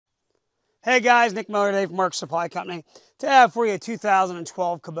Hey guys, Nick Mower today from Mark's Supply Company. Today I have for you a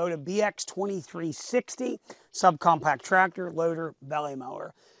 2012 Kubota BX2360 subcompact tractor, loader, belly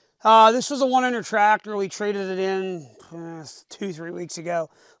mower. This was a one-owner tractor. We traded it in 2-3 weeks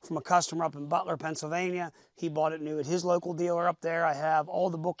ago from a customer up in Butler, Pennsylvania. He bought it new at his local dealer up there. I have all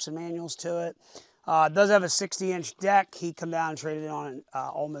the books and manuals to it. It does have a 60-inch deck. He come down and traded it on an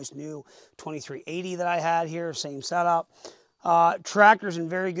almost new 2380 that I had here, same setup. Tractor's in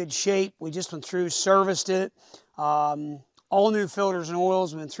very good shape. We just went through, serviced it. All new filters and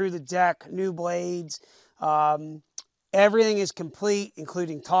oils, went through the deck, new blades. Everything is complete,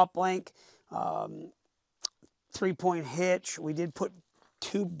 including top link, 3-point hitch. We did put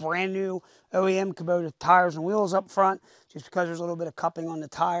 2 brand new OEM Kubota tires and wheels up front, just because there's a little bit of cupping on the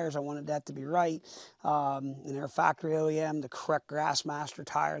tires. I wanted that to be right. And they're factory OEM, the correct Grassmaster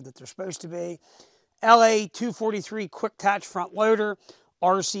tire that they're supposed to be. LA 243 quick attach front loader,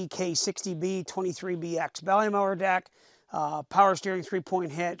 RCK 60B 23BX belly mower deck, power steering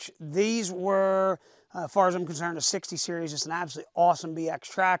 3-point hitch. These were, as far as I'm concerned, a 60 series. It's an absolutely awesome BX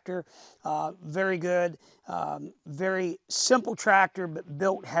tractor. Very good, very simple tractor, but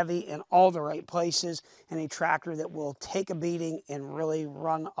built heavy in all the right places, and a tractor that will take a beating and really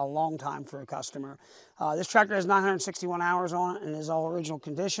run a long time for a customer. This tractor has 961 hours on it and is all original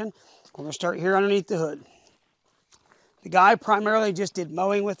condition. We're going to start here underneath the hood. The guy primarily just did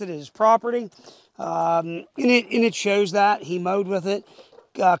mowing with it at his property, and it shows that he mowed with it.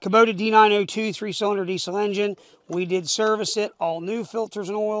 Kubota D902 3-cylinder diesel engine. We did service it, all new filters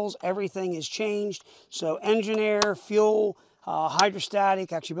and oils. Everything is changed. So engine air, fuel,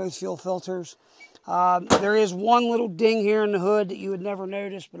 hydrostatic, actually both fuel filters. There is one little ding here in the hood that you would never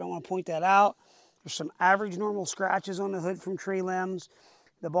notice, but I want to point that out. There's some average normal scratches on the hood from tree limbs.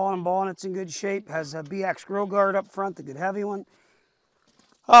 The bottom bonnet's in good shape. Has a BX grill guard up front, the good heavy one.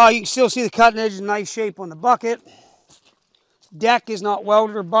 You can still see the cutting edge in nice shape on the bucket. Deck is not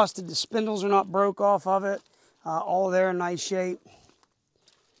welded or busted. The spindles are not broke off of it. All there in nice shape.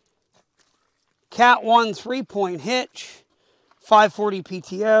 Cat 1 3-point hitch, 540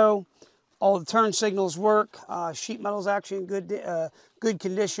 PTO. All the turn signals work. Sheet metal's actually in good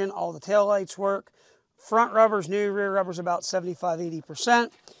condition. All the tail lights work. Front rubber's new, rear rubber's about 75–80%.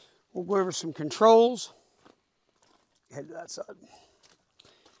 We'll go over some controls. Head to that side.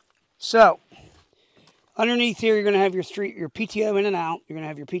 So, underneath here, you're going to have your PTO in and out. You're going to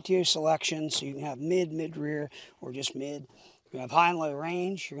have your PTO selection, so you can have mid-rear, or just mid. You're going to have high and low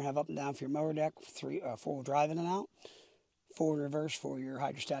range. You're going to have up and down for your mower deck, 4-wheel drive in and out. Forward and reverse for your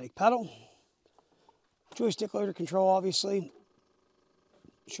hydrostatic pedal. Joystick loader control, obviously.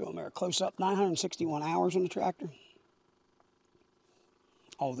 Show them there close up. 961 hours on the tractor.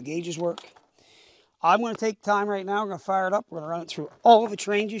 All the gauges work. I'm going to take time right now. We're going to fire it up. We're going to run it through all of its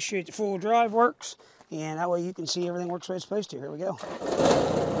ranges, show you the full drive works, and that way you can see everything works the way it's supposed to. Here we go.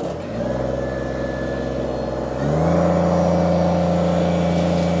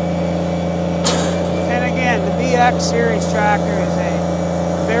 And again, the BX series tractor is a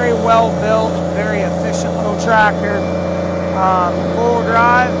very well built, very efficient little tractor. Full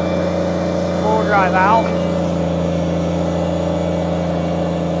drive out.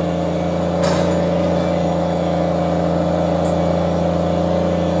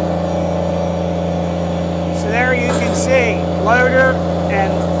 So there you can see loader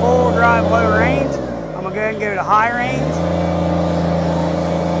and full drive low range. I'm going to go ahead and go to high range.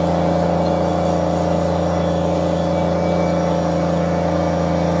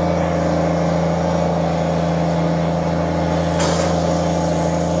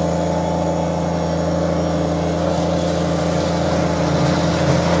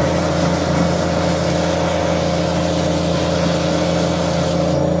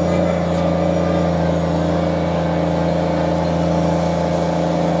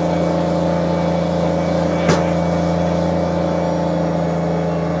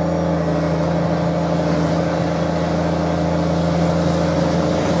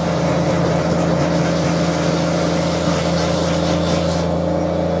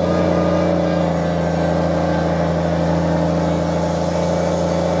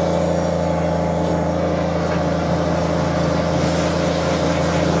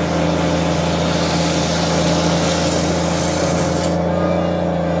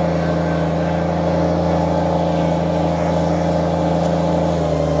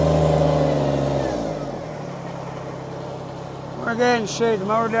 We're going to go ahead and show you the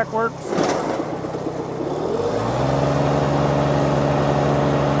mower deck works.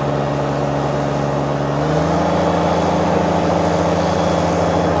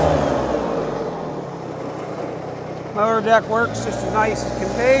 Mower deck works just as nice as can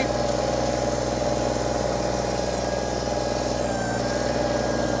be.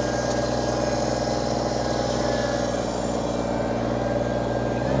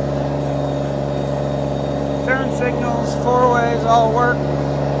 work.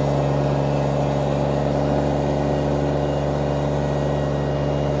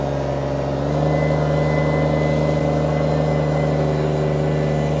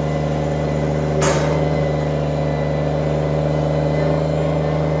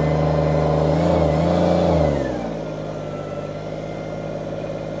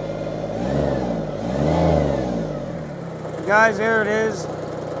 Guys, there it is.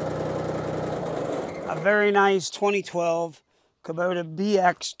 A very nice 2012 Kubota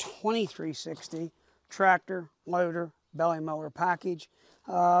BX2360 tractor, loader, belly mower package.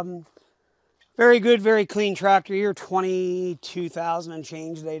 Very good, very clean tractor here. $22,000 and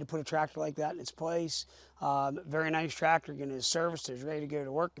change today to put a tractor like that in its place. Very nice tractor. Again, it's serviced. It's ready to go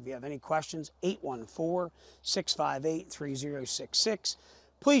to work. If you have any questions, 814-658-3066.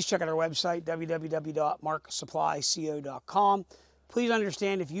 Please check out our website, www.marksupplyco.com. Please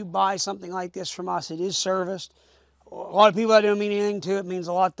understand, if you buy something like this from us, it is serviced. A lot of people that don't mean anything to it. It means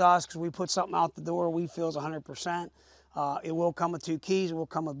a lot to us because we put something out the door we feel is 100%. It will come with 2 keys. It will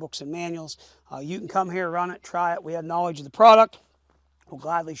come with books and manuals. You can come here, run it, try it. We have knowledge of the product. We'll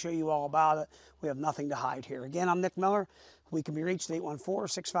gladly show you all about it. We have nothing to hide here. Again, I'm Nick Miller. We can be reached at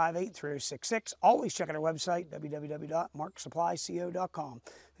 814-658-3066. Always check out our website, www.marksupplyco.com.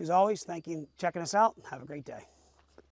 As always, thank you for checking us out. Have a great day.